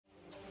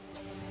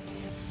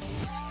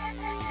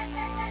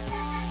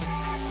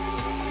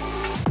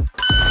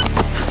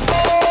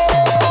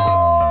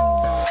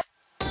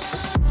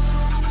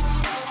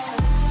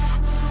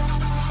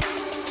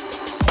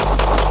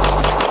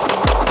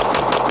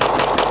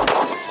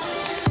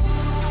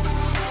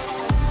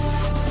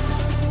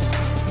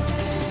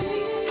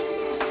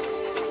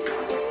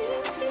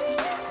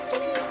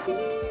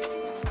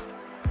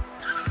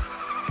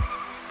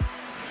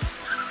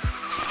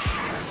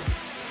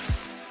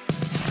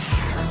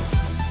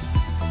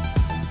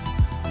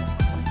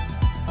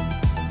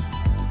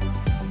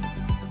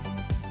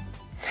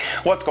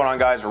What's going on,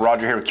 guys?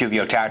 Roger here with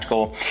QVO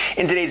Tactical.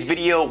 In today's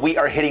video, we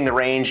are hitting the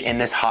range in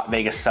this hot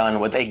Vegas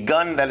sun with a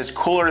gun that is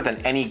cooler than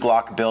any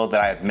Glock build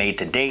that I have made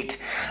to date.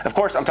 Of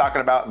course, I'm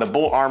talking about the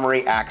Bul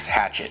Armory AXE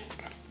Hatchet.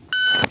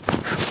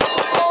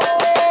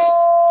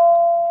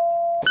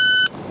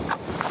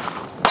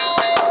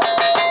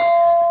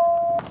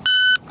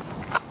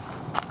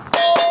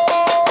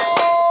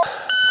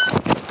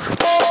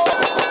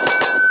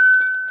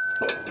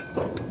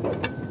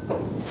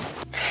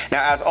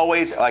 Now, as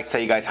always, I like to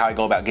tell you guys how I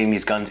go about getting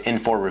these guns in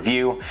for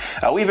review.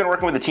 We've been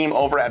working with the team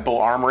over at Bul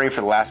Armory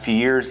for the last few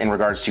years in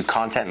regards to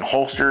content and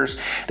holsters.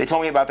 They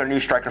told me about their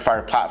new Striker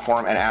Fire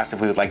platform and asked if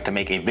we would like to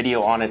make a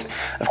video on it.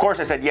 Of course,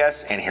 I said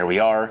yes, and here we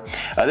are.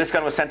 This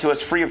gun was sent to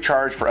us free of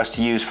charge for us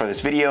to use for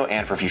this video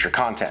and for future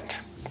content.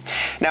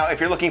 Now,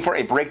 if you're looking for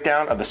a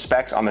breakdown of the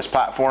specs on this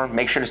platform,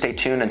 make sure to stay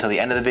tuned until the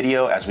end of the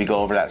video as we go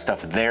over that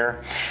stuff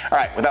there. All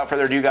right, without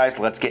further ado, guys,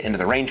 let's get into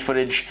the range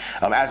footage.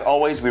 As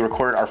always, we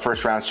recorded our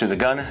first rounds through the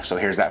gun, so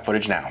here's that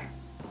footage now.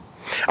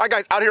 All right,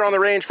 guys, out here on the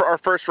range for our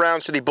first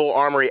rounds to the Bul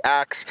Armory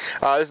AXE.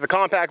 This is the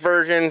compact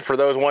version. For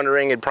those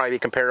wondering, it'd probably be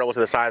comparable to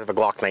the size of a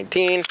Glock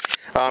 19.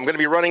 I'm going to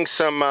be running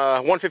some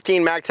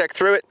 115 MagTech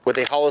through it with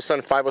a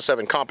Holosun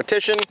 507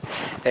 competition,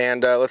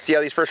 and let's see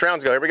how these first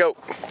rounds go. Here we go.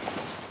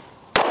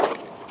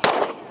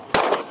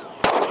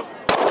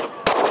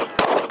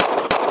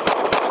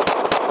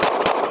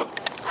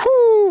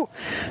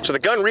 So the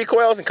gun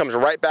recoils and comes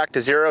right back to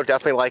zero.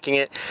 Definitely liking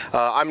it.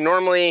 I'm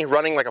normally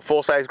running like a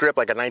full-size grip,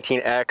 like a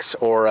 19X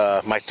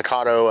or my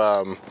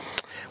Staccato,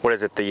 what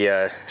is it,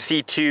 the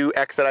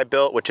C2X that I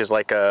built, which is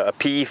like a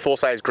P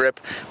full-size grip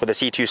with a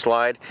C2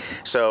 slide.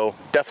 So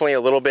definitely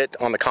a little bit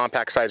on the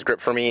compact size grip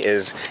for me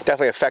is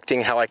definitely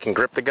affecting how I can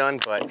grip the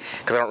gun, but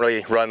because I don't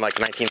really run like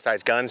 19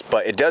 size guns,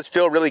 but it does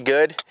feel really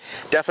good.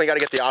 Definitely got to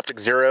get the optic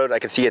zeroed. I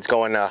can see it's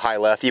going high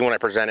left. Even when I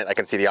present it, I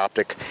can see the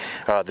optic,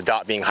 the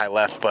dot being high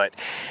left, but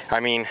I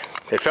mean,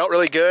 it felt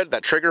really good.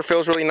 That trigger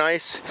feels really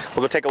nice.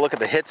 We'll go take a look at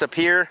the hits up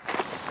here.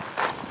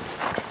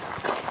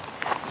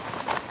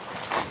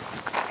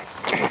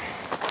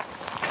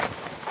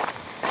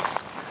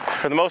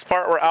 For the most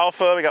part, we're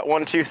alpha. We got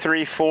 1, 2,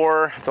 3,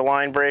 4. It's a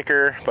line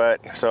breaker,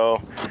 but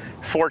so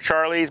 4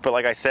 Charlies. But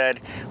like I said,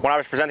 when I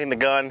was presenting the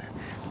gun,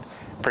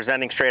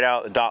 presenting straight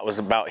out, the dot was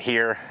about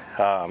here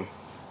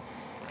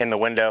in the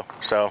window.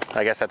 So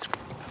I guess that's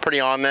pretty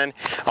on then.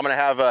 I'm gonna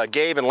have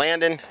Gabe and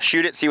Landon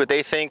shoot it, see what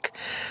they think.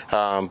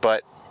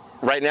 But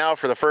right now,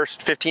 for the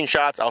first 15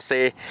 shots, I'll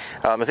say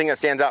the thing that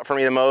stands out for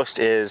me the most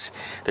is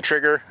the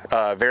trigger.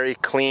 Very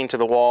clean to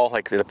the wall,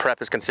 like the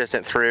prep is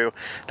consistent through.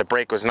 The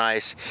break was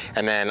nice,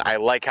 and then I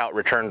like how it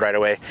returned right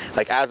away.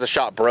 Like as the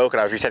shot broke and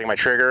I was resetting my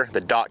trigger,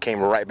 the dot came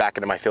right back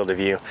into my field of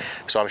view.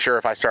 So I'm sure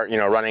if I start,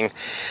 running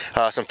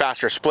some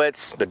faster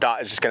splits, the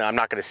dot is just I'm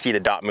not gonna see the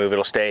dot move.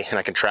 It'll stay and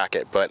I can track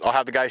it. But I'll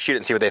have the guys shoot it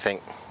and see what they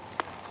think.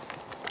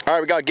 All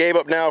right, we got Gabe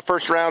up now.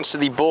 First rounds to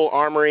the Bul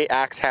Armory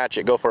AXE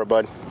Hatchet. Go for it,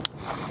 bud.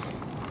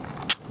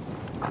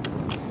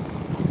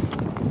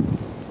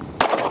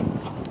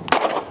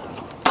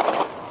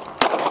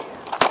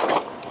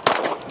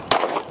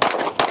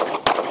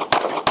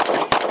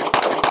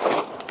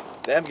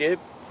 Damn, Gabe.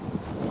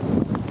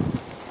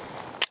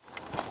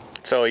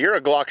 So you're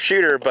a Glock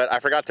shooter, but I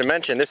forgot to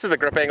mention, this is the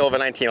grip angle of a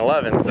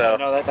 1911, so. Yeah,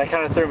 no, that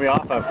kind of threw me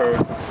off at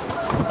first.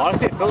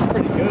 Honestly, it feels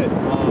pretty good.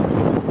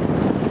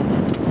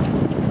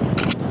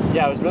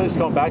 Yeah, I was really just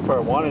going back to where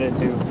I wanted it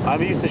to.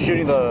 I'm used to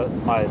shooting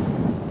my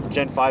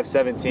Gen 5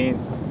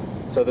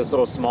 17, so this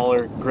little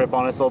smaller grip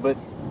on it's a little bit,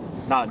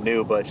 not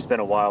new, but it's just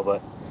been a while,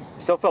 but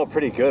it still felt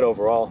pretty good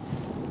overall.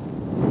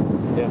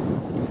 Yeah,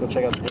 let's go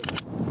check out the hits.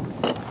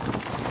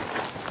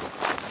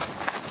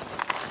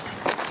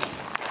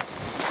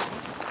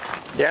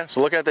 Yeah, so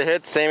looking at the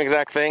hits, same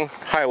exact thing,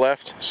 high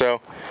left. So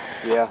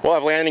yeah, we'll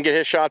have Landon get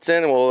his shots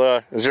in and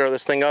we'll zero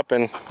this thing up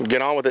and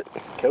get on with it.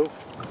 Cool.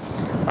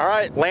 All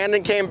right,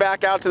 Landon came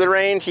back out to the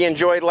range. He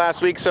enjoyed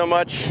last week so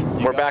much.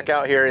 We're back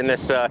out here in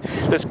this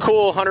this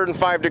cool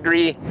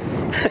 105-degree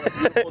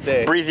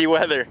breezy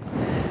weather.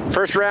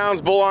 First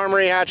rounds, Bul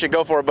Armory Hatchet.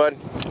 Go for it, bud.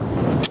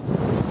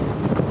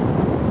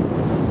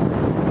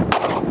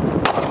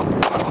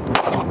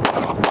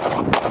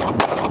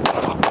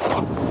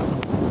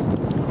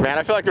 Man,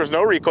 I feel like there's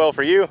no recoil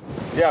for you.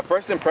 Yeah,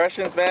 first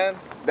impressions, man,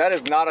 that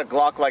is not a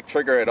Glock-like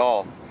trigger at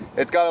all.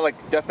 It's got a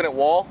definite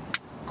wall,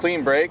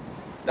 clean break.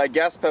 That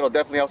gas pedal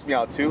definitely helps me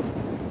out too.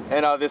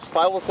 And this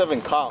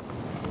 507 comp,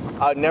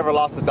 I never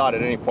lost a dot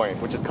at any point,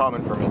 which is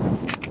common for me.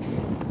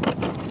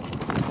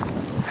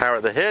 How are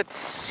the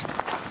hits?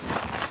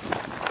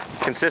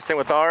 Consistent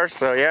with ours,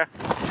 so yeah.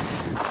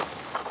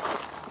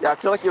 Yeah, I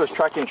feel like it was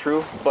tracking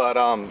true, but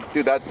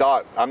dude, that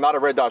dot, I'm not a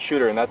red dot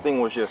shooter, and that thing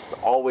was just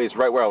always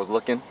right where I was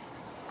looking.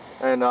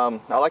 And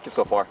I like it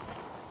so far.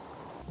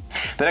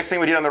 The next thing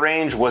we did on the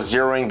range was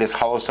zeroing this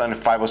Holosun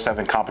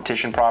 507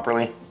 competition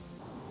properly.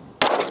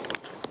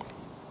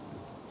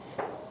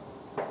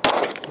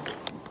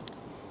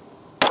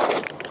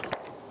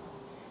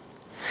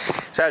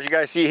 So as you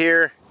guys see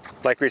here,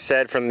 like we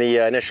said from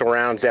the initial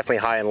rounds, definitely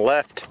high and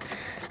left.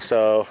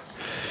 So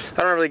I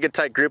don't have a really good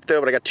tight group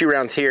though, but I got 2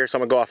 rounds here, so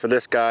I'm gonna go off of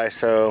this guy.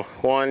 So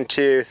 1,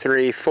 2,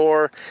 3,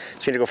 4. So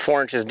you need to go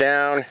 4 inches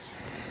down,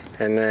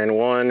 and then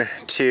 1,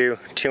 2,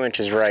 2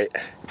 inches right.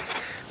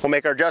 We'll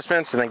make our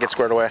adjustments and then get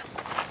squared away.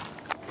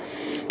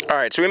 All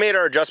right, so we made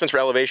our adjustments for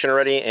elevation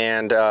already,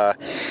 and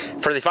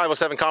for the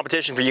 507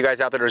 competition, for you guys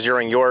out there that are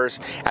zeroing yours,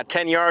 at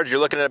 10 yards, you're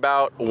looking at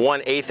about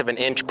 1/8 of an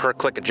inch per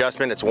click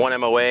adjustment. It's 1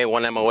 MOA.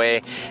 1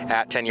 MOA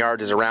at 10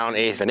 yards is around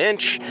 1/8 of an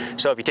inch.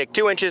 So if you take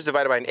 2 inches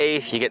divided by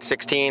 1/8, you get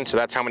 16. So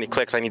that's how many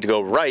clicks I need to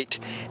go right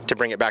to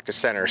bring it back to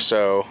center.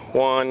 So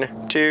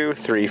 1, 2,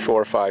 3,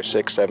 4, 5,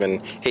 6,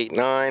 7, 8,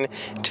 9,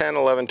 10,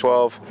 11,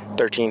 12,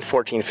 13,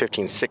 14,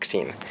 15,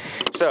 16.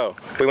 So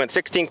we went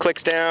 16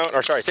 clicks down,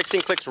 or sorry,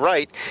 16 clicks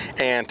right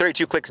and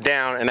 32 clicks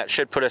down, and that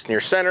should put us near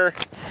center.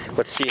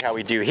 Let's see how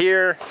we do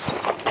here.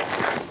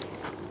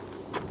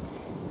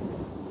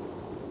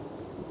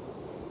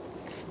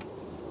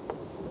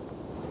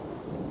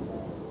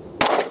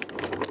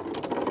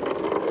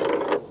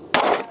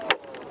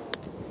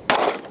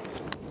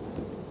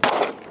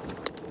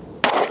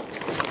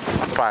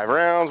 Five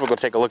rounds, we'll go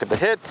take a look at the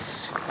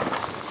hits.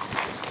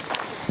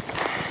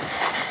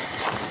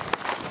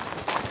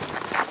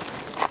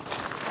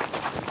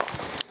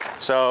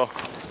 So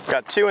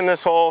got 2 in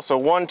this hole, so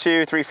 1,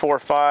 2, 3, 4,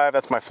 5,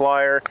 that's my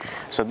flyer.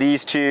 So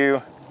these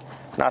 2,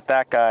 not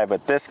that guy,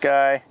 but this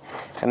guy,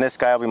 and this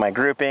guy will be my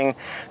grouping.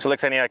 So it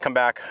looks like I need to come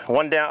back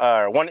one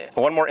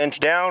more inch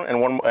down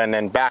and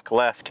then back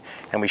left,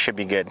 and we should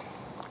be good.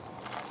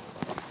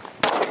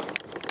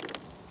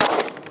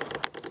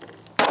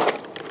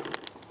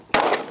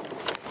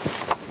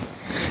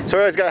 So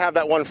we always gotta have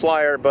that one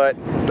flyer, but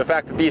the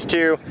fact that these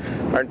 2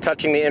 are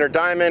touching the inner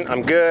diamond,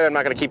 I'm good. I'm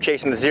not gonna keep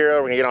chasing the 0.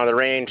 We're gonna get on the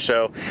range.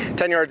 So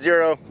 10 yard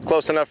 0,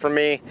 close enough for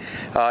me.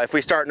 If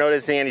we start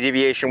noticing any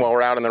deviation while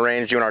we're out in the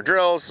range doing our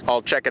drills,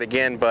 I'll check it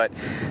again, but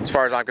as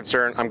far as I'm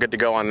concerned, I'm good to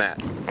go on that.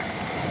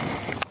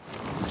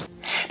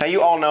 Now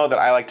you all know that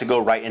I like to go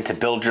right into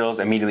build drills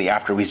immediately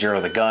after we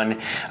zero the gun.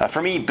 For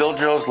me, build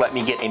drills let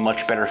me get a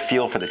much better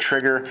feel for the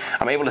trigger.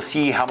 I'm able to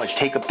see how much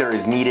take up there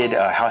is needed,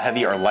 how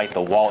heavy or light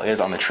the wall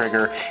is on the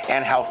trigger,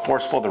 and how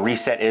forceful the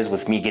reset is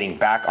with me getting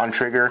back on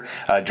trigger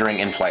during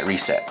in-flight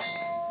reset.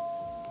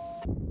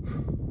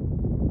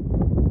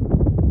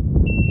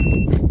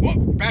 Whoa,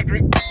 bad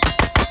grip.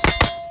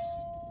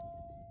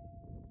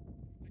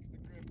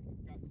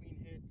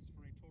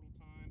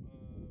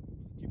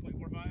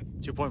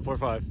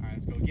 2.45. All right,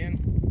 let's go again.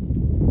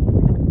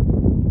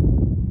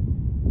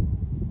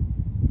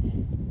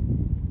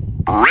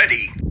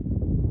 Ready. Had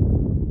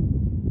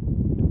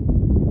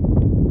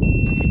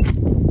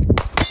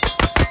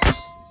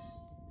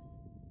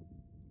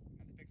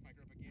to fix my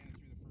grip again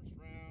through the first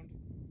round.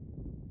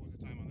 What was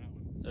the time on that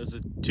one? That was a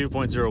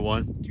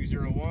 2.01.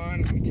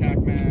 2:01. Let me tack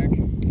mag.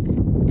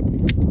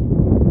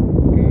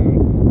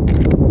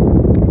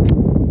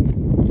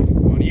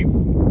 On you.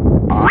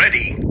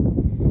 Ready.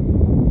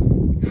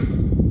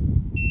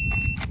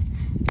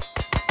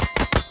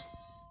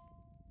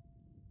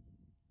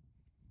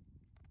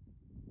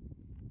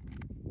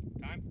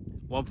 Time?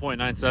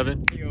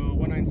 1.97. Yo,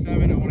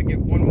 197. I want to get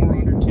one more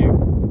under 2.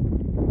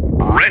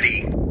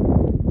 Ready.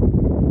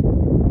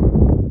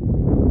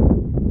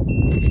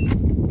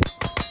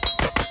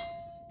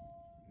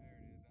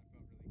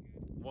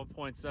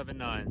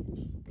 1.79.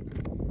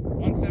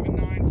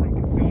 179 from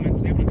concealment.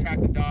 Was able to track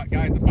the dot.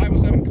 Guys, the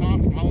 507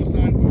 comp from Hollow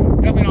Sun,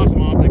 definitely an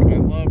awesome optic. I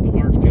love the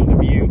large field of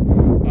view,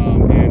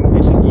 and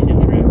it's just easy to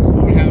track. So I'm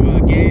going to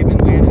have Gabe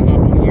and Landon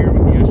hop on here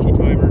with the SG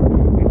timer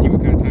and see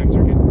what kind of times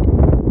they're getting.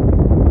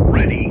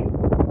 Ready.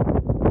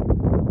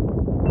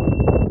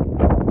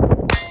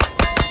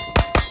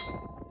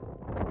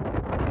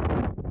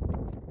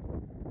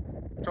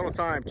 Total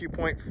time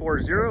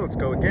 2.40. Let's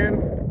go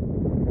again.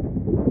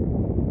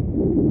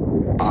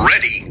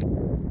 Ready.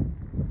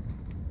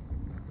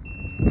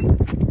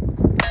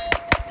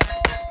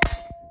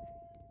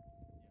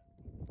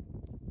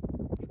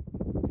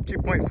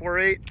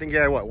 .48. Think you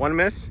had what, 1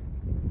 miss?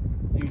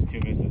 It was 2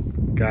 misses.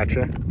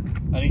 Gotcha.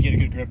 I didn't get a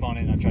good grip on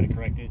it and I tried to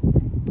correct it.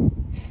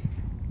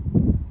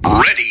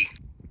 Ready.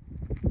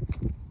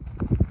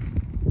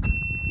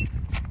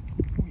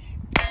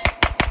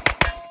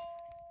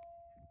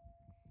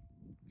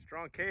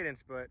 Strong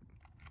cadence, but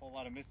A whole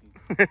lot of misses.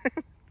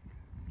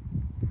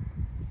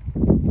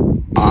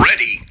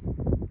 Ready.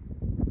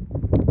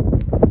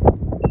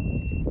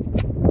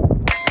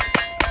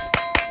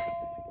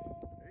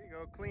 there you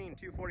go, clean,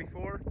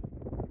 244.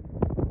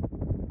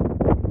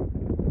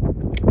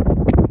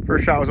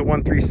 First shot was a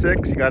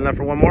 136. You got enough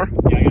for one more?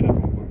 Yeah, I got enough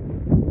for one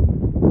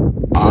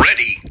more.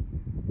 Ready.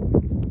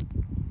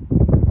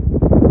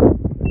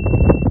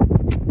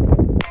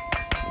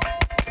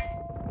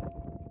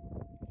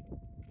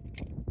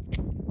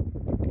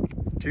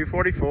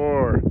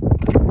 .244.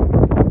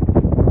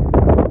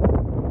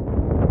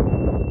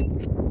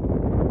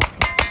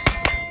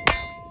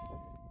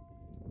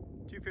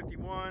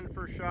 .251.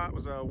 First shot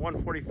was a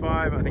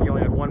 145. I think you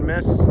only had 1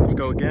 miss. Let's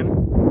go again.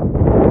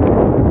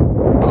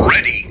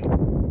 Ready.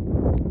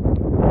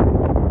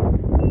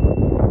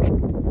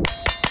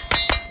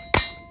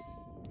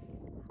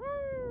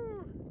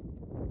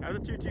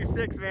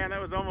 2.6, man.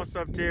 That was almost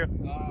sub 2.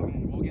 Oh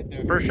man, we'll get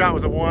there. First shot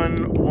was a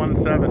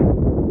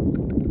 1.17.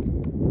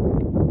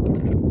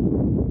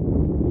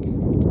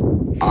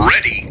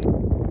 Ready.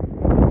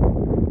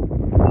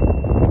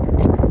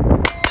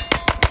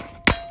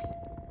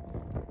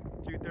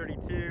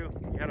 232.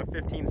 You had a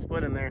 15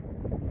 split in there.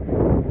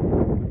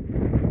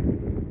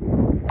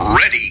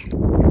 Ready.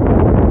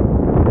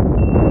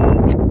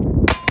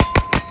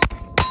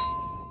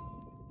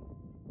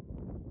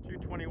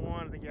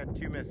 221. I think you had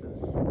 2 misses.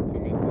 2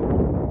 misses.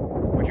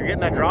 But you're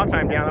getting that draw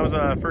time down. That was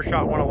a first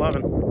shot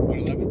 111.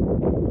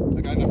 111?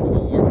 I got enough for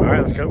one more. All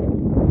right, let's go.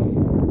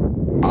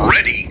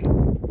 Ready.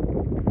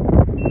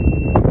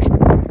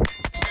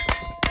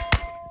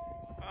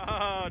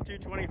 Oh,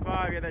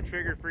 225. You had that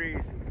trigger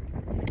freeze.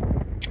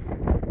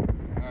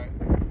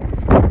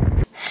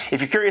 If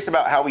you're curious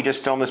about how we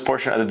just filmed this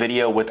portion of the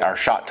video with our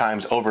shot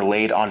times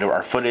overlaid onto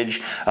our footage,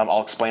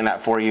 I'll explain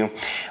that for you.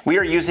 We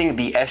are using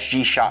the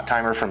SG shot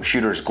timer from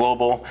Shooters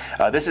Global.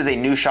 This is a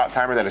new shot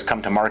timer that has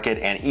come to market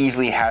and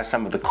easily has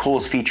some of the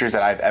coolest features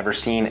that I've ever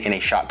seen in a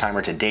shot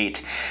timer to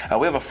date.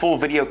 We have a full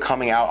video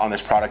coming out on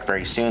this product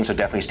very soon, so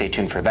definitely stay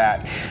tuned for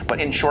that. But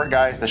in short,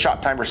 guys, the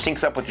shot timer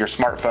syncs up with your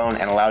smartphone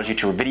and allows you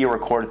to video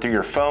record through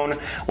your phone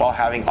while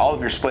having all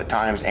of your split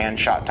times and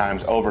shot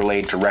times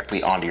overlaid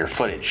directly onto your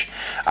footage.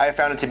 I have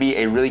found it to be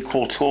a really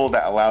cool tool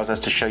that allows us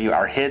to show you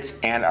our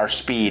hits and our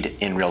speed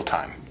in real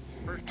time.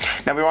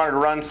 Now we wanted to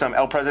run some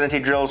El Presidente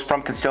drills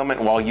from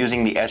concealment while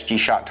using the SG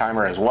shot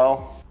timer as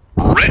well.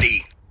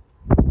 Ready.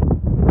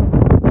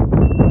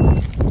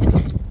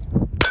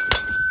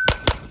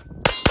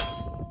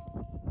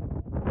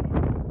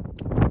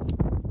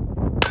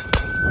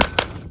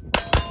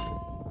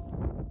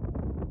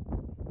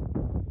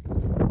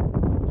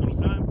 Total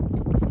time?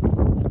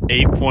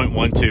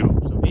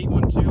 8.12. So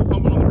 8.12.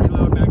 Fumble on the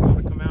reload. Mag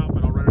would come out,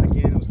 but I'll run it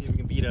again. We'll see if we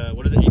can beat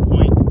what is it?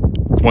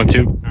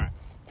 8.12. All right.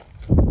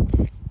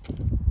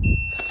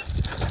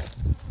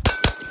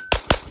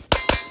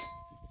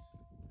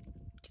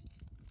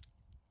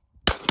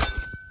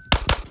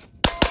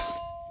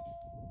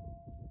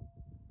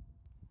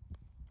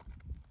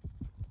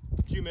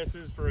 Two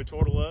misses for a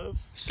total of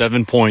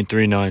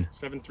 7.39.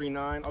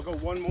 739. I'll go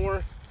one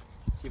more.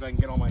 See if I can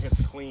get all my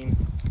hits clean.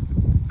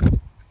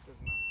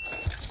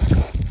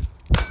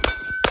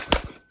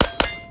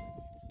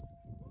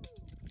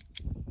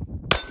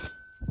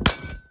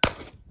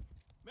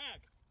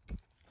 Mag.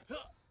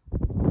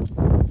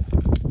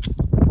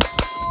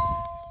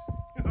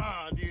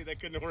 Ah, dude, that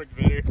couldn't have worked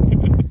better.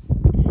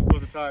 What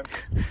was the time?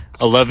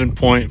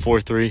 11.43.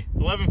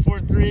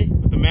 11.43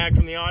 with the mag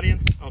from the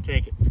audience. I'll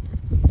take it.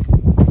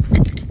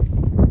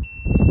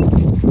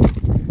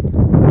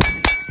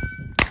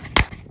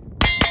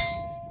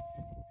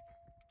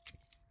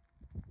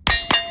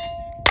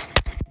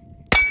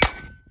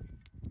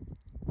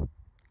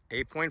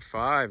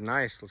 .5,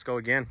 nice. Let's go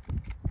again.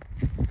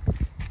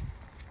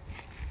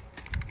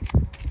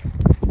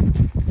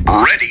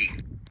 Ready.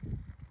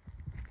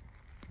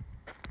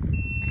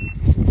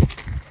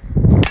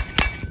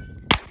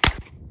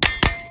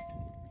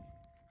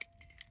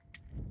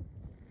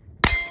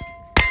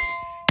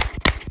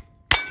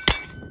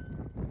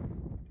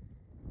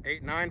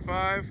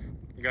 .895.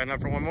 You got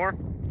enough for one more?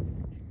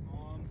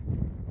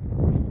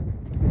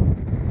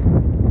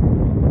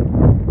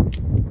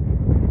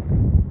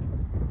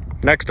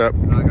 Next up.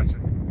 I got you.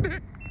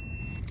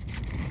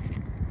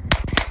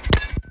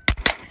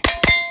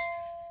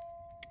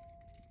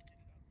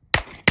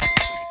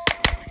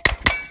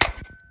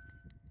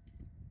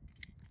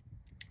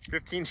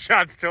 $15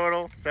 shots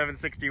total,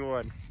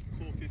 761.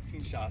 Cool,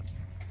 15 shots.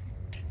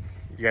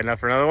 You got enough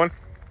for another one?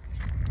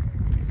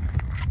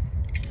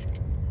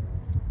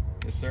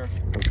 Yes, sir.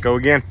 Let's go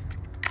again.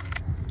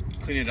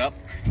 Clean it up.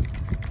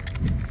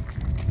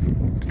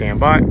 Stand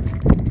by.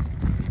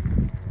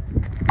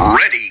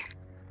 Ready.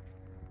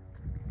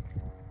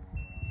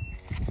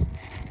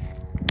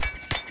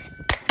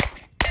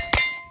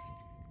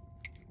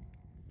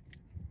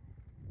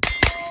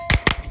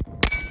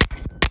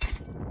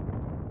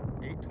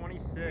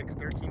 .826,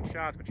 13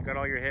 shots, but you got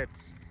all your hits.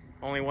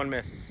 Only one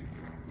miss.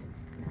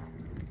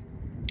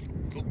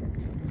 Cool.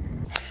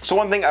 So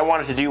one thing I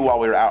wanted to do while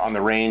we were out on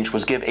the range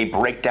was give a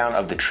breakdown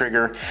of the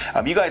trigger.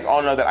 You guys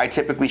all know that I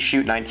typically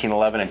shoot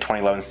 1911 and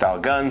 2011 style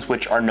guns,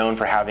 which are known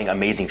for having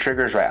amazing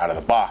triggers right out of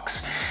the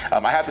box.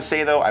 I have to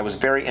say though, I was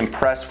very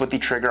impressed with the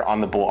trigger on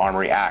the Bul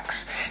Armory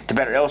AXE. To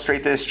better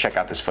illustrate this, check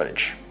out this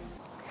footage.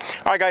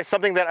 All right guys,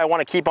 something that I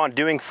want to keep on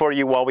doing for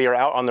you while we are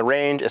out on the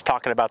range is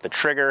talking about the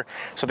trigger.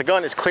 So the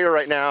gun is clear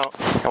right now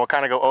and we'll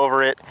kind of go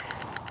over it.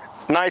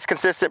 Nice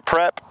consistent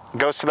prep,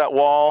 goes to that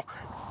wall,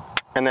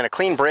 and then a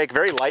clean break,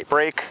 very light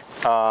break.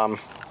 I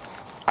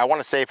want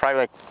to say probably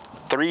like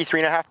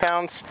 3.5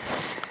 pounds.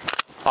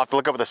 I'll have to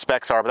look up what the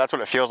specs are, but that's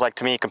what it feels like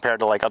to me compared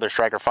to like other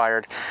striker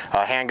fired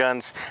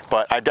handguns.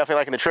 But I'm definitely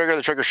liking the trigger.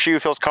 The trigger shoe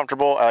feels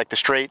comfortable. I like the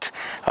straight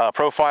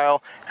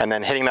profile, and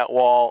then hitting that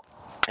wall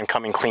and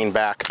coming clean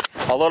back.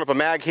 I'll load up a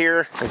mag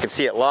here. You can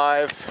see it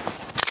live.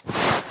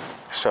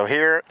 So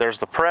here, there's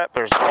the prep,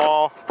 there's the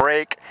wall,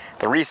 break,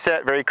 the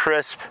reset, very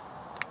crisp.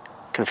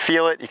 can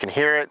feel it, you can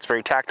hear it, it's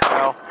very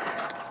tactile.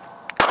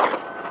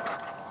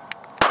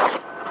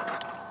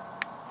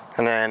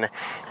 And then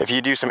if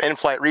you do some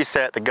in-flight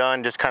reset, the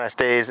gun just kind of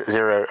stays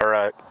zero,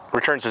 or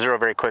returns to zero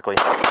very quickly.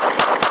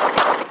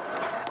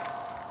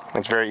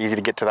 It's very easy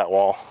to get to that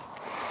wall.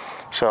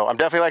 So I'm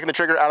definitely liking the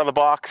trigger out of the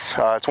box.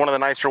 It's one of the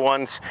nicer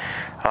ones.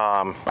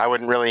 I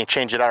wouldn't really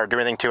change it out or do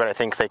anything to it. I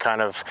think they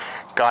kind of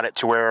got it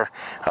to where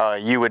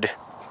you would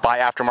buy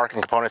aftermarket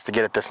components to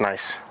get it this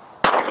nice.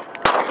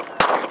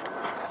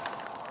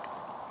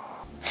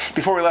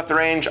 Before we left the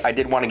range, I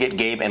did want to get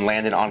Gabe and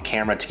Landon on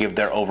camera to give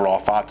their overall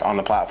thoughts on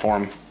the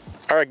platform.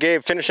 All right,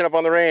 Gabe, finishing up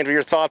on the range, what are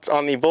your thoughts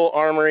on the Bul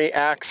Armory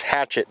AXE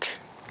Hatchet?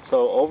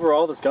 So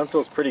overall, this gun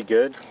feels pretty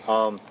good.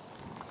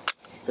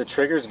 The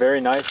trigger's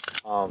very nice.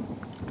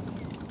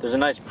 There's a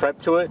nice prep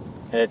to it,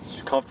 and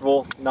it's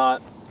comfortable,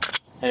 not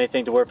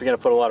anything to where if you're going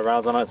to put a lot of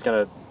rounds on it, it's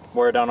going to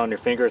wear down on your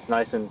finger. It's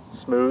nice and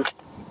smooth.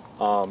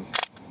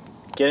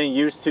 Getting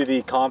used to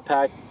the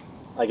compact,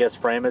 I guess,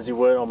 frame as you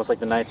would, almost like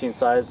the 19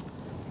 size.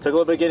 Took a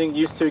little bit getting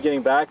used to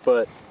getting back,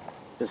 but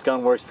this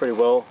gun works pretty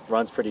well,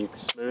 runs pretty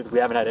smooth. We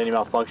haven't had any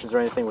malfunctions or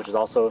anything, which is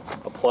also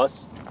a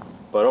plus.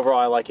 But overall,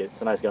 I like it.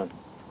 It's a nice gun.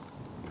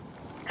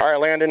 All right,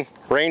 Landon,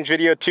 range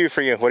video 2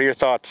 for you. What are your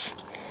thoughts?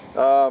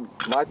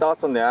 My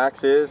thoughts on the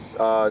axe is,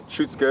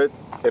 shoots good.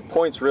 It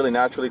points really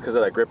naturally because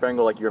of that grip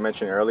angle like you were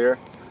mentioning earlier.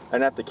 I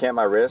didn't have to camp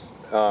my wrist.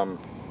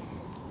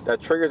 That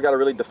trigger's got a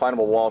really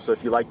definable wall, so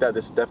if you like that,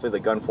 this is definitely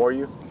the gun for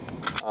you.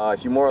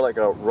 If you more like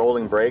a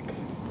rolling break,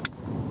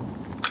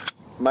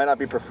 might not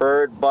be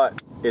preferred,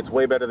 but it's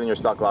way better than your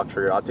stock lock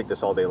trigger. I'll take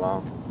this all day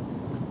long.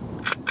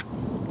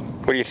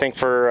 What do you think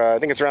for, I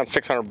think it's around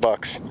 600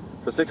 bucks.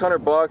 For 600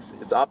 bucks,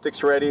 it's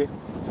optics ready.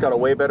 It's got a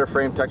way better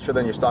frame texture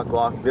than your stock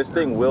Glock. This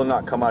thing will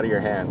not come out of your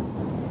hand.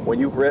 When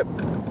you grip,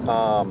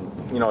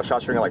 you know, a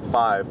shot string at like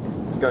 5,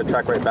 it's gonna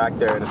track right back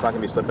there and it's not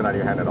gonna be slipping out of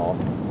your hand at all.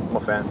 I'm a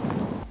fan.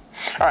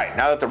 All right,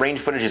 now that the range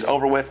footage is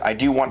over with, I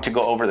do want to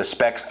go over the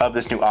specs of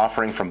this new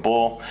offering from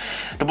Bul.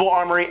 The Bul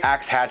Armory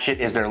AXE Hatchet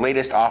is their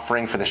latest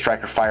offering for the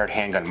striker-fired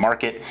handgun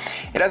market.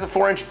 It has a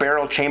 4-inch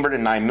barrel chambered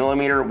in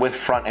 9mm with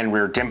front and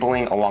rear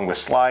dimpling along the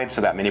slide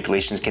so that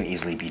manipulations can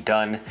easily be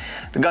done.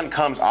 The gun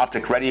comes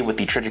optic ready with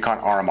the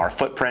Trijicon RMR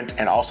footprint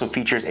and also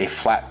features a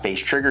flat face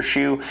trigger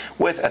shoe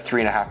with a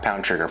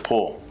 3.5-pound trigger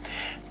pull.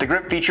 The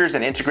grip features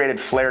an integrated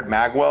flared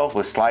magwell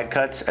with slide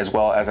cuts as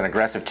well as an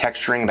aggressive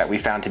texturing that we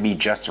found to be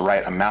just the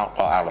right amount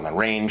while out on the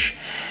range.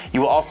 You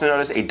will also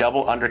notice a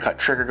double undercut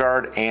trigger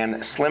guard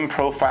and slim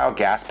profile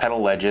gas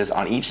pedal ledges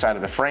on each side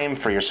of the frame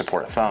for your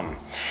support thumb.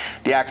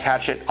 The AXE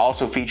Hatchet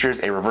also features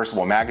a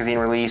reversible magazine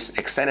release,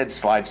 extended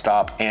slide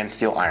stop, and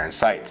steel iron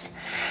sights.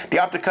 The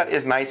optic cut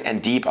is nice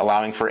and deep,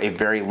 allowing for a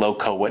very low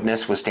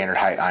co-witness with standard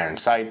height iron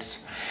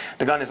sights.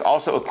 The gun is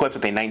also equipped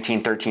with a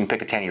 1913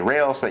 Picatinny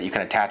rail so that you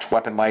can attach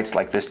weapon lights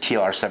like this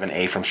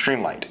TLR7A from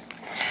Streamlight.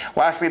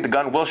 Lastly, the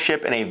gun will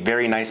ship in a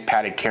very nice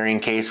padded carrying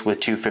case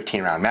with 2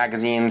 15-round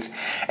magazines.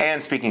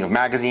 And speaking of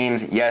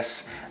magazines,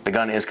 yes, the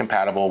gun is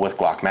compatible with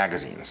Glock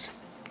magazines.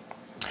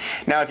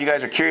 Now, if you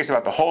guys are curious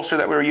about the holster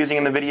that we were using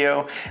in the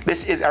video,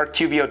 this is our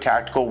QVO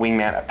Tactical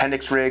Wingman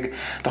Appendix Rig.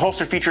 The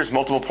holster features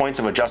multiple points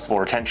of adjustable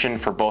retention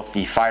for both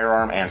the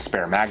firearm and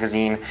spare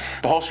magazine.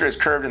 The holster is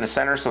curved in the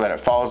center so that it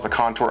follows the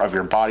contour of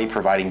your body,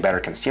 providing better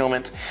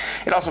concealment.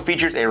 It also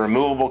features a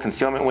removable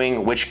concealment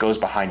wing which goes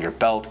behind your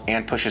belt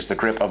and pushes the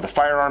grip of the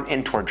firearm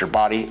in towards your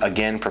body,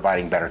 again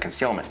providing better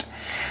concealment.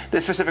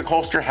 This specific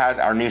holster has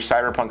our new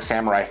Cyberpunk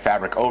Samurai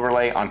fabric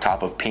overlay on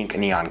top of pink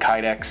neon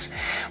kydex.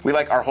 We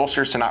like our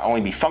holsters to not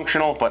only be functional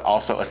but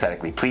also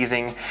aesthetically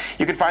pleasing.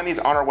 You can find these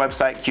on our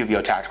website,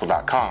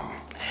 qvotactical.com.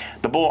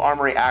 The Bul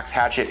Armory AXE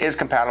Hatchet is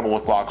compatible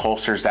with Glock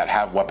holsters that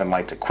have weapon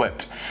lights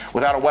equipped.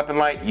 Without a weapon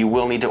light, you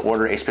will need to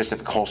order a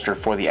specific holster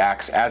for the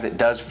AXE, as it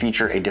does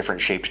feature a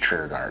different shaped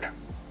trigger guard.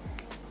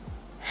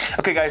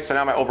 Okay guys, so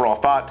now my overall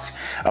thoughts.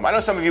 I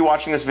know some of you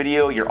watching this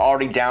video, you're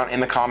already down in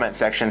the comment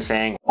section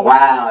saying,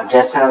 wow,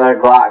 just another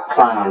Glock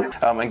clone.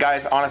 And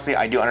guys, honestly,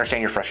 I do understand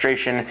your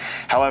frustration.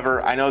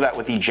 However, I know that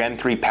with the Gen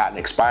 3 patent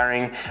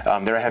expiring,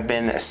 there have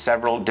been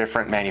several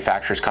different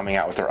manufacturers coming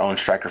out with their own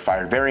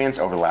striker-fired variants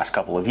over the last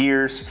couple of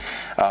years.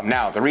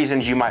 Now, the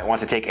reasons you might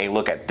want to take a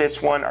look at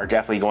this one are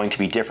definitely going to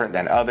be different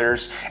than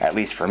others, at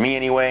least for me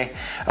anyway.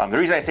 The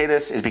reason I say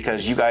this is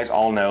because you guys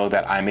all know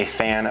that I'm a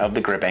fan of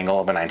the grip angle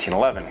of a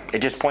 1911. It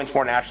just points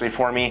more naturally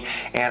for me,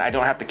 and I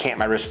don't have to cant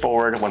my wrist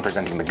forward when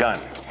presenting the gun.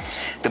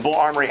 The Bul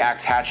Armory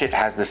AXE Hatchet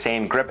has the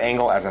same grip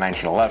angle as a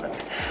 1911.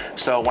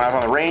 So when I was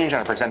on the range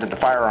and I presented the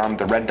firearm,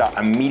 the red dot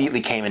immediately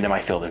came into my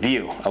field of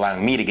view,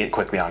 allowing me to get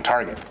quickly on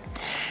target.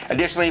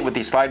 Additionally, with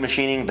the slide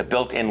machining, the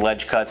built-in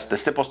ledge cuts, the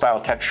stipple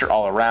style texture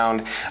all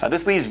around,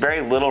 this leaves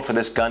very little for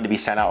this gun to be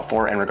sent out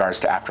for in regards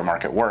to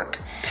aftermarket work.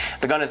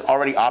 The gun is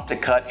already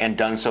optic cut and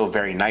done so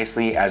very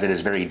nicely, as it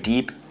is very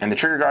deep, and the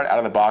trigger guard out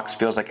of the box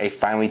feels like a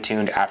finely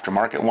tuned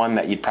aftermarket one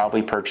that you'd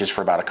probably purchase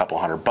for about a couple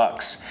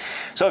 $100.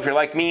 So if you're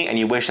like me and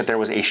you wish that there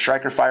was a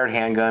striker-fired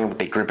handgun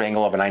with a grip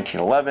angle of a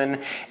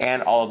 1911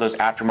 and all of those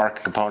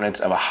aftermarket components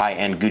of a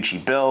high-end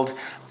Gucci build,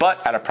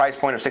 but at a price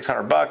point of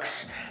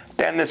 $600,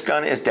 then this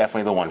gun is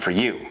definitely the one for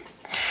you.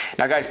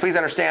 Now guys, please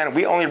understand,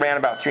 we only ran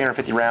about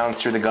 350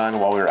 rounds through the gun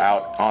while we were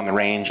out on the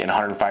range in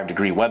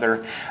 105-degree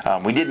weather.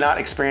 We did not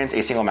experience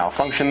a single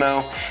malfunction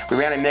though. We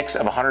ran a mix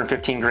of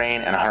 115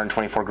 grain and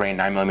 124 grain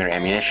 9mm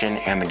ammunition,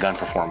 and the gun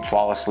performed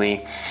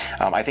flawlessly.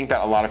 I think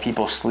that a lot of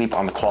people sleep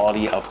on the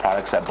quality of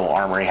products that Bul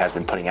Armory has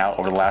been putting out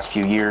over the last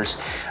few years.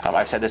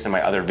 I've said this in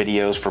my other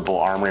videos for Bul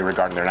Armory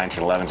regarding their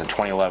 1911s and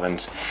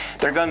 2011s.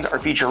 Their guns are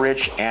feature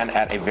rich and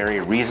at a very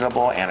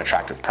reasonable and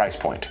attractive price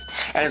point.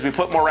 And as we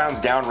put more rounds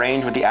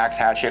downrange with the Axe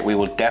Hatchet, we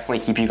will definitely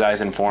keep you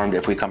guys informed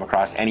if we come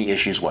across any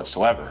issues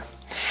whatsoever.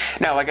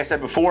 Now, like I said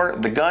before,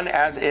 the gun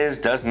as is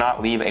does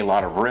not leave a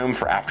lot of room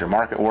for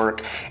aftermarket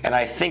work, and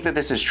I think that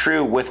this is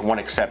true with one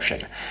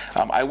exception.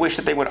 I wish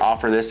that they would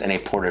offer this in a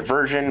ported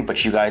version,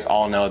 but you guys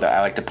all know that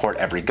I like to port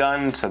every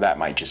gun, so that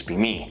might just be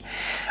me.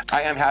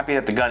 I am happy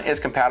that the gun is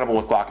compatible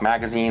with Glock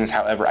magazines.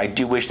 However, I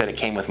do wish that it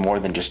came with more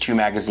than just 2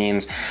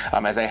 magazines,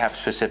 as they have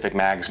specific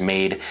mags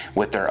made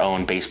with their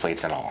own base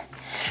plates and all.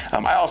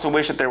 I also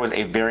wish that there was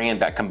a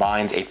variant that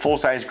combines a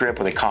full-size grip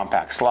with a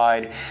compact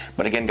slide,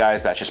 but again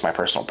guys, that's just my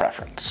personal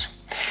preference.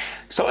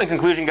 So in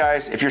conclusion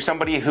guys, if you're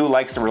somebody who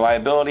likes the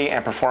reliability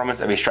and performance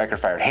of a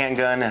striker-fired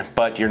handgun,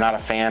 but you're not a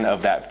fan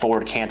of that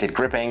forward canted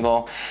grip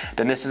angle,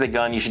 then this is a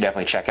gun you should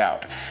definitely check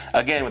out.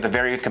 Again, with a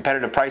very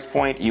competitive price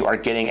point, you are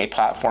getting a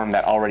platform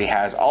that already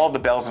has all of the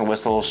bells and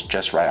whistles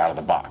just right out of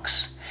the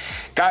box.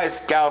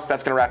 Guys, gals,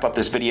 that's going to wrap up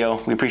this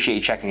video. We appreciate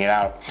you checking it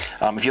out.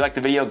 If you like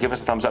the video, give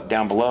us a thumbs up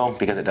down below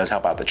because it does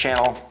help out the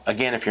channel.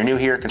 Again, if you're new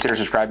here, consider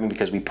subscribing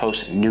because we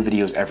post new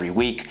videos every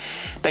week.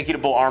 Thank you to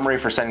Bul Armory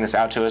for sending this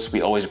out to us.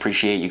 We always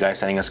appreciate you guys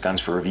sending us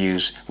guns for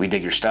reviews. We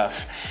dig your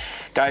stuff.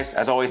 Guys,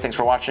 as always, thanks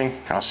for watching,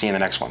 and I'll see you in the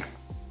next one.